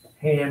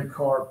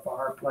hand-carved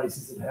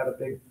fireplaces, it had a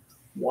big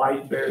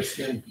white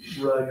bearskin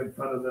rug in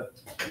front of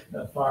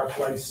the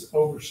fireplace,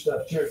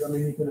 overstuffed chairs. I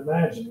mean, you can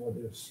imagine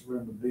what this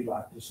room would be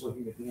like just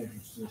looking at the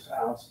entrance to his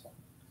house.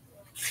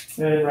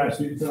 And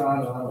Rasputin said,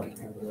 I don't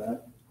remember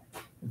that.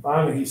 And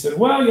finally he said,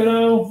 well, you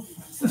know,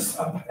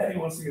 somebody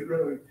wants to get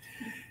rid of him.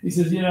 He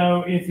says, you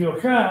know, if you'll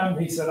come,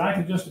 he said, I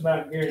can just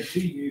about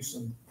guarantee you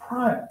some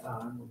private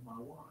time with my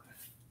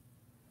wife.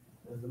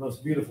 And the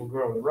most beautiful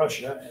girl in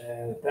Russia.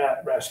 And at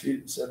that,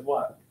 Rasputin said,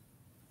 what?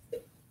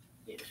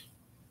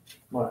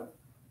 What?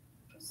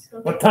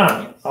 What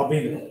time? I'll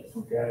be there.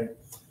 Okay.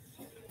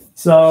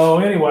 So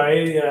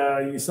anyway,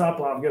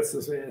 Yusupov gets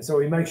this in. So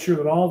he makes sure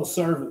that all the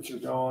servants are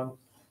gone.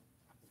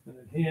 And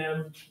then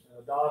him,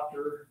 a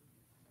doctor,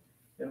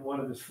 and one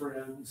of his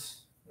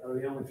friends are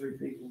the only three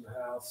people in the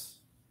house.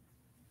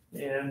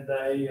 And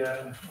they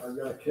are going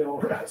to kill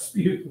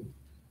Rasputin.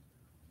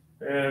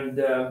 And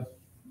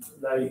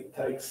they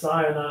take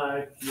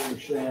cyanide. You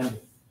understand,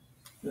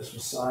 this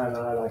was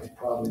cyanide. I could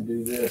probably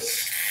do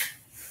this.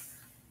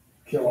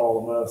 Kill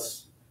all of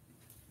us.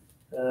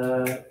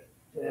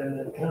 And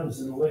it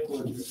comes in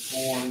liquid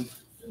form.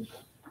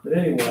 But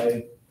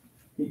anyway,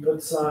 he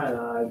put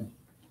cyanide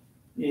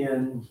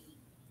in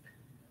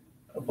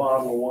a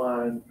bottle of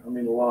wine, a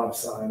lot of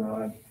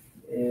cyanide,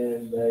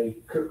 and they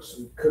cooked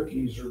some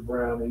cookies or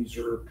brownies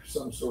or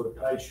some sort of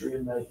pastry,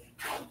 and they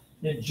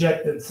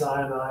injected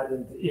cyanide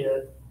into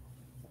it.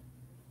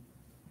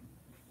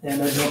 And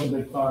they built a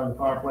big fire in the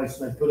fireplace,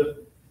 and they put a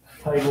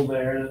table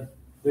there, and a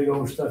big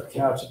overstuffed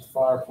couch at the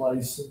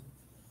fireplace, and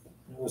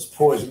there was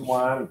poison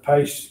wine and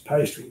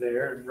pastry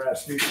there, and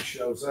Rasputin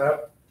shows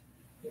up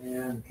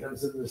and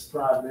comes in this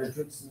private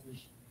entrance and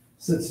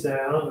sits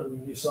down,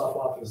 and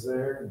Yusupov is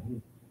there,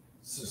 and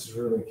this is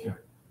really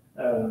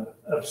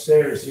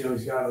upstairs,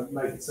 he's got to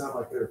make it sound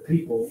like there are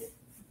people.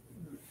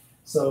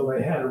 So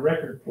they had a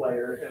record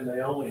player, and they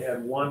only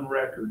had one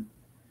record,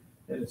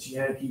 and it's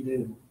Yankee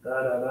Doodle.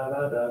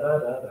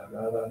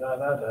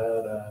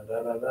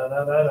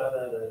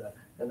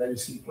 And they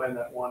just keep playing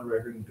that one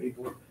record, and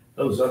people,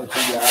 those other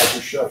two guys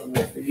are shuffling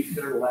their feet,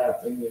 they're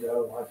laughing,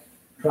 like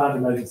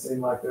trying to make it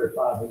seem like there are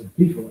 500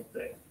 people up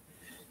there.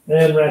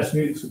 And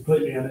Rasputin's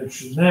completely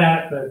uninterested in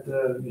that, but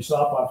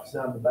Yusupov is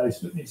down in the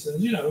basement, and he says,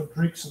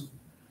 drink some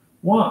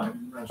wine.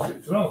 And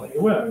Rasputin says, oh, he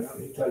will.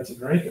 He takes a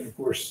drink, and of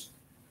course,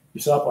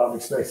 Yusupov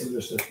expects him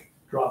just to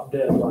drop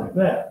dead like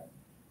that.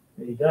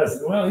 And he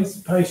doesn't. Well, he eats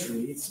some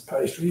pastry.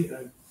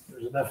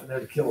 There's enough in there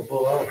to kill a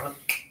bull elephant.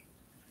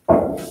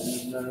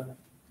 And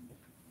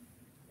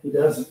he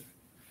doesn't.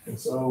 And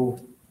so,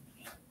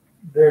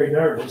 very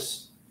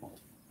nervous,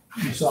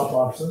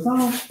 Yusupov says,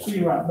 I'll see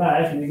you right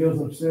back. And he goes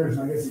upstairs,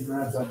 and I guess he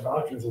grabs that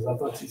doctor and says, I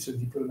thought you said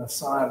you put enough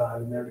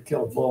cyanide in there to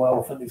kill a bull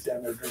elephant. He's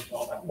down there drinking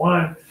all that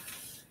wine,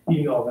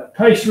 eating all that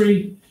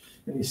pastry,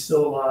 and he's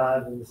still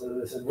alive. And so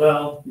they said,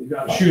 well, you've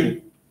got to shoot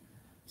him.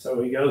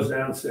 So he goes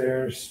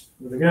downstairs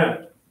with a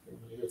gun.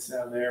 And when he gets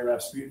down there,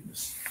 Rasputin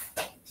is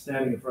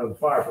standing in front of the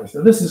fireplace.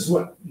 Now, this is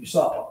what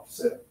Yusupov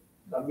said.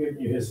 I'm giving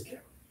you his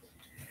account.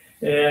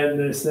 And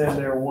they're standing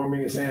there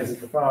warming his hands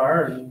at the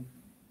fire, and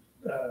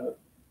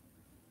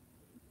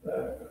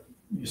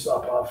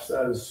Yusupov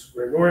says,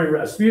 Grigory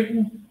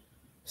Rasputin,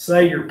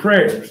 say your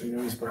prayers.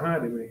 He's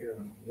behind him, and he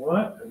goes,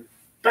 what? And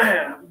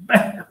bam,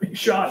 bam, he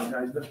shot him.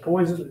 He's been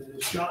poisoned and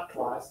he's shot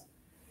twice.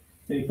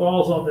 And he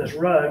falls on this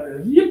rug,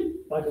 and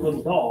yip, like a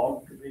little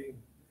dog, could be a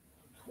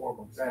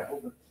horrible example,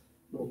 but a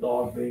little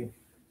dog being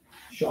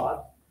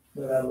shot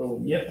with that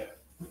little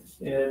yip.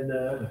 And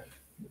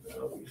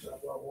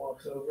Yusupov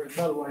walks over. And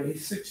by the way,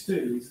 he's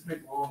 6'2". He's a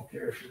big, long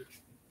character.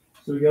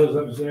 So he goes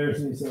upstairs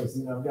and he says,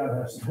 I've got to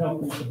have some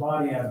help with the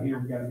body out here.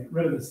 We've got to get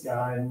rid of this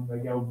guy. And they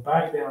go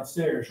back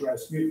downstairs.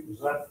 Rasputin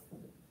was up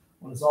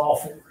on his all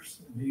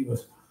fours. And he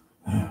was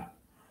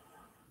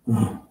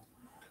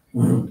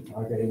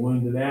like a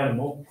wounded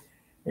animal.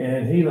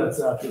 And he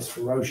lets out this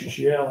ferocious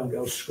yell and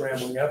goes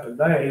scrambling up. And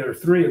there are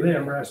three of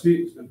them.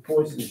 Rasputin's been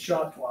poisoned and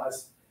shot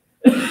twice.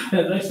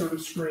 And they sort of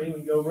scream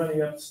and go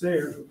running up the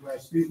stairs with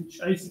Rasputin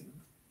chasing them.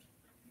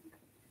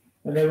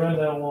 And they run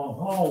down a long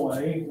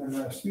hallway, and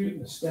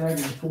Rasputin is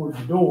staggering toward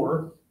the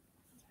door.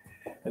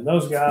 And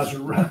those guys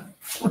are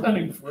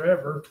running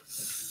forever.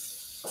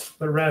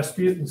 But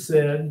Rasputin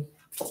said,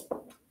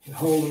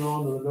 holding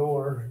on to the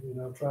door,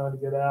 trying to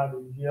get out,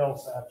 and he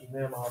yells after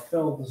them, I'll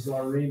tell the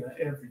Tsarina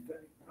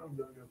everything. I'm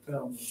going to go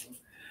tell them.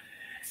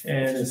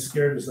 And as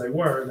scared as they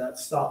were, that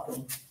stopped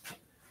them.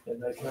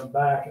 And they come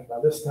back, and by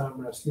this time,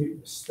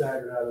 Rasputin is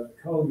staggered out of the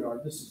coal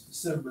yard. This is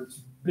December.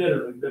 It's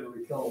bitterly,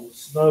 bitterly cold. The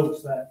snow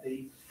is that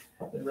deep.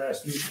 And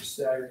Rasputin is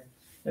staggering.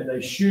 And they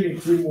shoot him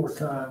 3 more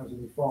times,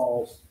 and he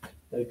falls.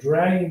 They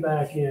drag him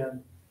back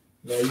in.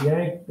 They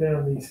yank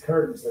down these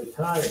curtains. They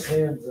tie his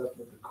hands up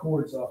with the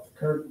cords off the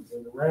curtains,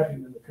 and they wrap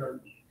him in the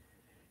curtains.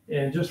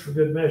 And just for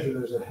good measure,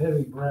 there's a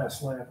heavy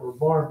brass lamp or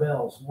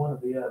barbells, one or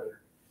the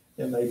other.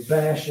 And they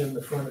bash in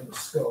the front of the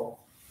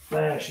skull.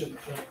 Bash in the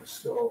front of the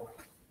skull.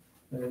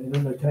 And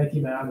then they take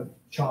him out and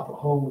chop a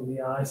hole in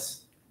the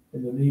ice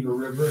in the Neva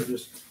River and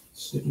just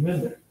stick him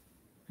in there.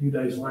 A few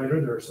days later,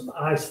 there are some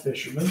ice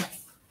fishermen.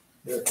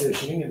 They're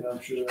fishing, and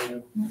I'm sure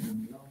they're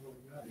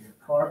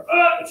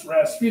it's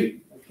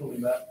Rasputin. They pulled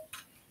him up.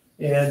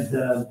 And,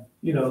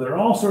 there are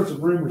all sorts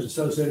of rumors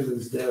associated with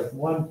his death.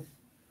 One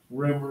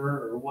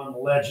rumor or one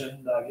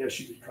legend, I guess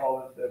you could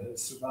call it, that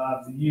has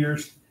survived the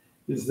years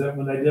is that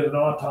when they did an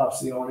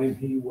autopsy on him,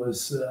 he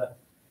was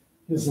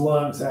his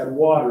lungs had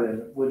water in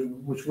it,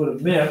 which would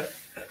have meant,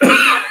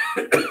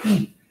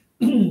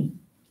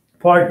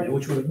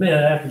 which would have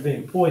meant after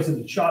being poisoned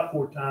and shot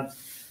 4 times,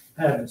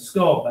 having his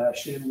skull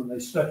bashed in when they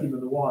stuck him in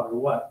the water,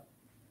 what?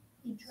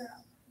 He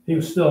drowned. He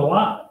was still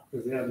alive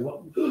because he had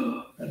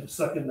to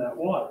suck in that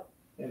water.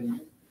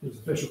 And his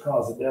official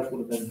cause of death would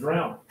have been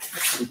drowning.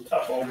 He's a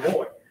tough old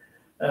boy.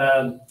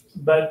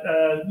 But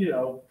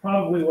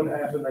probably what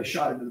happened, they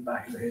shot him in the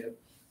back of the head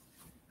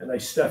and they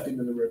stuffed him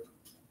in the river.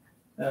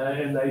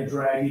 And they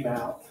drag him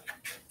out.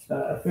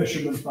 A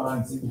fisherman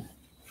finds him.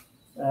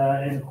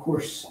 And of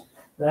course,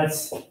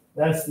 that's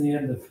the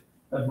end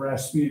of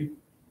Rasputin.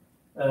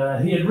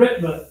 He had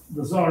written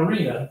the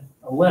Tsarina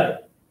a letter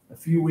a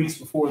few weeks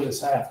before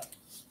this happened.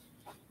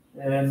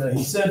 And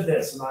he said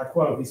this, and I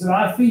quote, he said,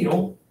 I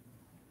feel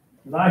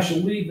that I shall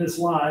leave this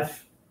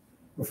life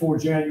before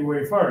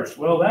January 1st.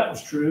 Well, that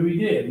was true. He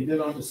did. He did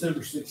on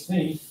December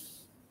 16th.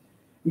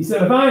 He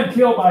said, if I am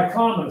killed by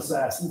common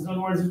assassins, in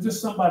other words, if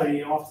just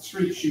somebody off the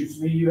street shoots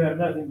me, you have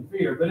nothing to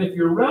fear. But if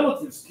your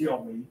relatives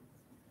kill me,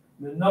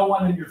 then no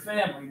one in your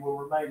family will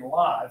remain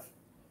alive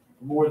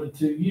for more than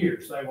 2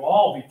 years. They will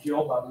all be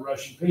killed by the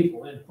Russian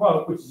people, end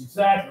quote, which is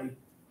exactly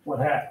what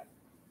happened.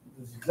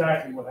 This is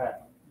exactly what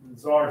happened. The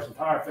Tsar's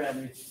entire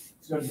family is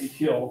going to be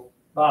killed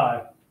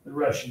by the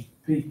Russian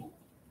people.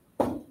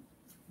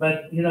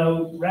 But, you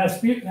know,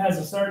 Rasputin has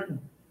a certain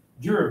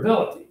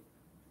durability.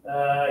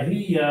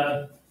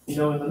 You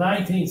know, in the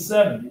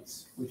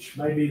 1970s, which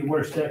may be the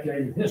worst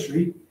decade in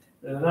history,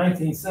 in the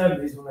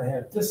 1970s when they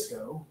had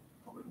disco,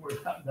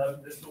 we're not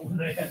known this, but when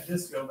they had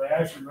disco, they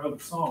actually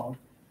wrote a song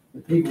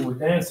that people were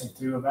dancing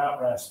to about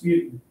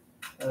Rasputin.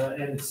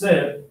 And it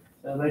said,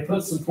 they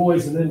put some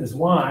poison in his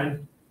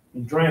wine,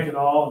 he drank it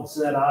all and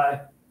said,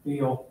 I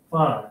feel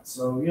fine.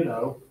 So, you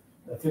know,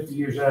 50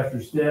 years after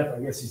his death,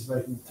 I guess he's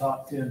making the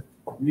top 10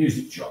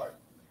 music chart.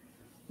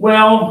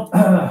 Well,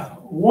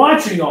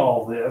 watching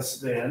all this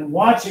then,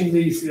 watching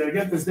these,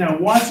 get this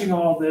down, watching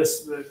all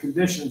this, the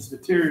conditions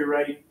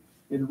deteriorate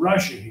in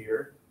Russia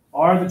here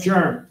are the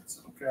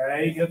Germans,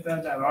 okay? Get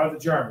that down, are the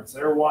Germans.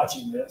 They're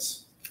watching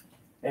this.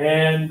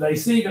 And they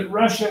see that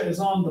Russia is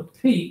on the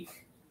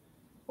peak,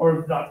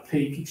 or not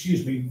peak,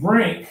 excuse me,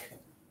 brink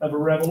of a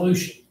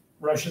revolution.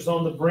 Russia's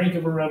on the brink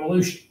of a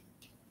revolution.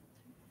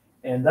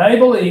 And they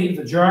believe,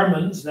 the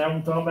Germans, now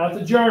we're talking about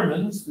the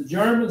Germans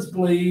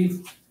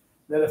believe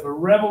that if a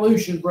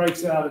revolution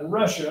breaks out in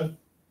Russia,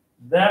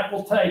 that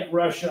will take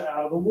Russia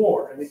out of the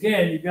war. And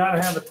again, you've got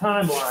to have a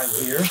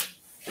timeline here.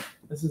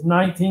 This is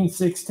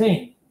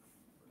 1916.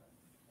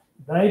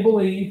 They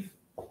believe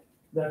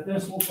that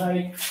this will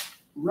take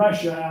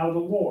Russia out of the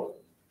war.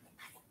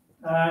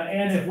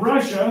 And if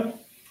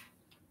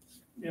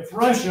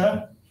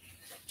Russia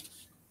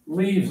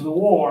leaves the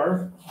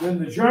war, then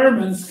the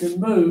Germans can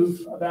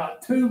move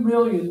about 2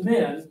 million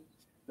men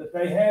that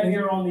they had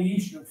here on the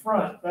Eastern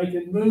Front. They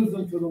can move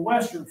them to the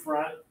Western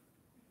Front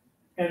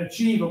and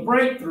achieve a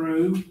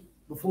breakthrough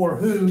before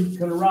who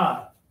can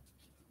arrive?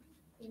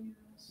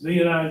 The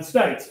United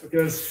States.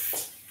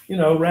 Because, you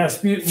know,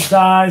 Rasputin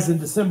dies in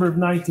December of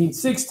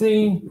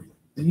 1916.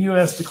 The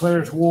U.S.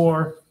 declares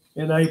war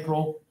in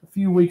April, a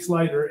few weeks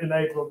later in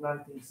April of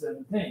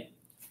 1917.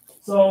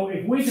 So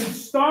if we can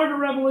start a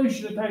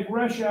revolution to take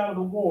Russia out of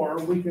the war,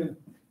 we can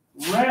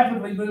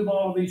rapidly move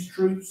all of these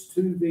troops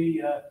to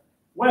the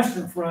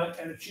Western Front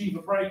and achieve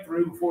a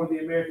breakthrough before the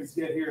Americans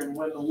get here and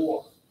win the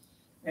war.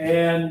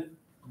 And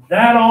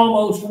that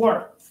almost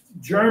worked.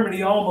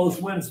 Germany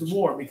almost wins the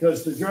war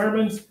because the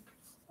Germans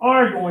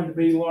are going to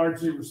be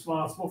largely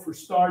responsible for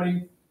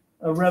starting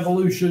a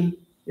revolution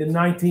in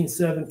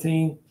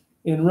 1917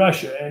 in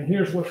Russia. And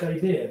here's what they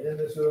did.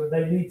 And so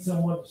they need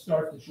someone to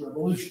start this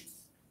revolution.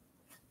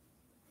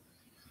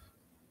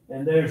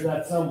 And there's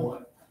that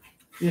someone.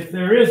 If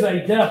there is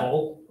a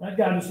devil, that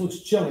guy just looks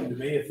chilling to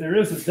me. If there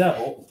is a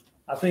devil,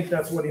 I think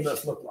that's what he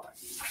must look like.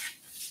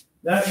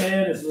 That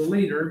man is the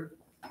leader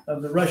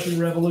of the Russian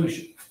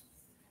Revolution.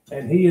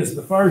 And he is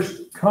the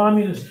first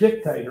communist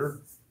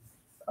dictator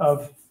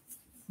of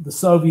the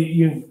Soviet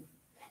Union.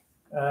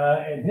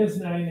 And his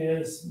name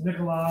is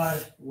Nikolai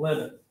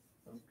Lenin.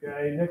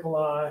 Okay,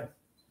 Nikolai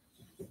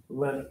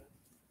Lenin.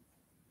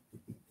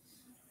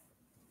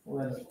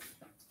 Lenin.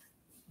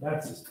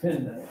 That's his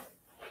pen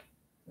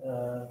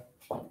name.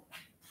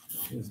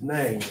 His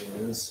name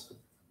is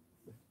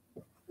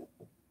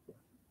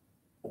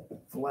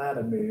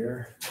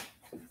Vladimir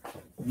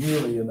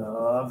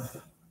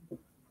Ulyanov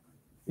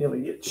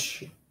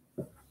Ilyich.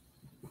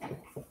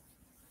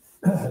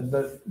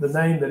 But the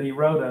name that he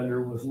wrote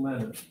under was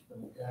Lenin.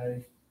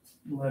 Okay,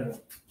 Lenin.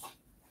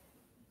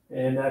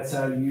 And that's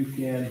how you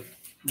can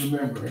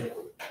remember him.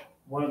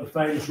 One of the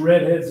famous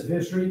redheads of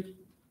history.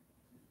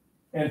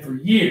 And for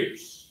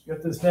years,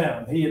 get this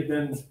down, he had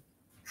been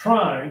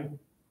trying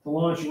to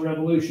launch a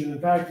revolution. In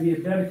fact, he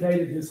had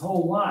dedicated his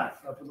whole life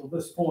up until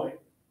this point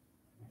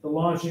to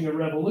launching a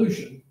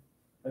revolution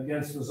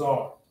against the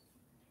Tsar.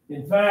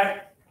 In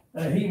fact,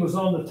 he was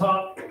on the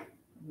top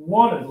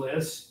wanted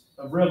list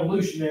of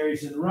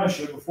revolutionaries in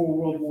Russia before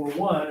World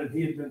War I, and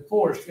he had been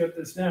forced, get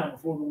this down,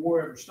 before the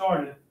war ever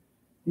started,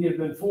 he had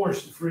been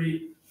forced to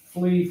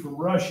flee from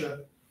Russia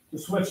to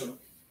Switzerland.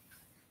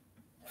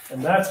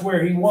 And that's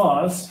where he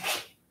was.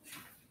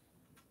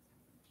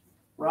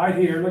 Right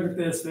here, look at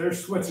this,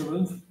 there's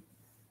Switzerland.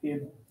 He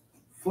had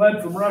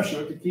fled from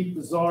Russia to keep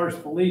the Tsar's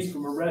police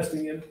from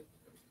arresting him.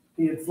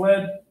 He had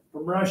fled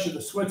from Russia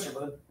to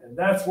Switzerland, and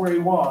that's where he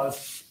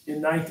was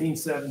in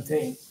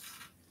 1917.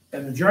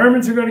 And the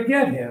Germans are going to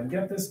get him.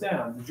 Get this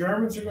down. The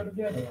Germans are going to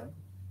get him.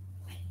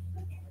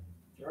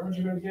 Germans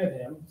are going to get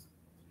him.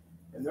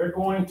 And they're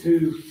going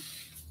to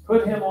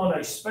put him on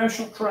a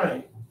special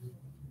train.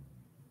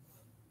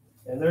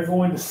 And they're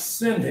going to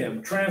send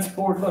him,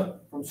 transport,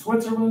 look, from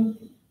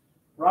Switzerland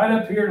right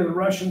up here to the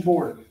Russian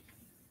border.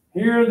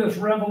 Here, this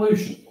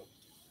revolution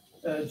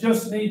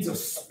just needs a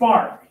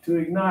spark to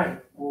ignite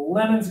it. Well,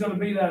 Lenin's going to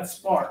be that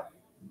spark.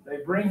 They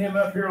bring him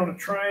up here on a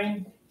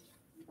train.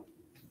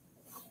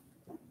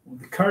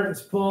 the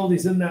curtain's pulled.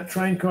 He's in that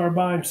train car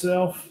by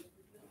himself.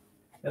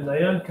 And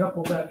they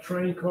uncouple that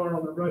train car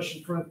on the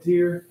Russian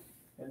frontier,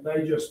 and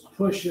they just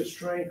push his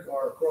train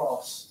car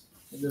across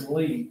and then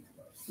leave.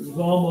 It was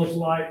almost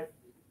like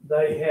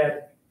they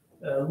had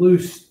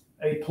loosed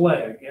a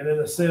plague, and in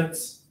a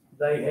sense,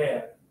 they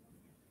had.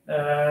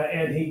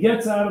 And he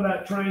gets out of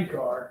that train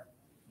car,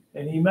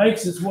 and he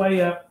makes his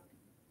way up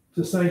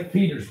to St.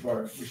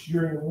 Petersburg, which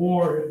during the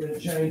war had been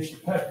changed to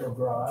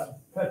Petrograd.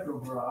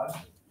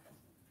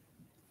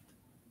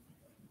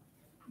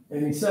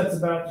 And he sets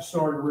about to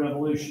start a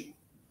revolution.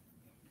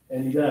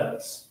 And he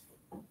does.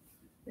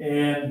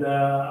 And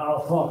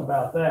I'll talk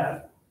about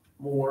that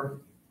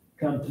more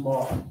come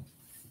tomorrow.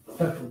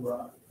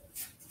 Petrograd.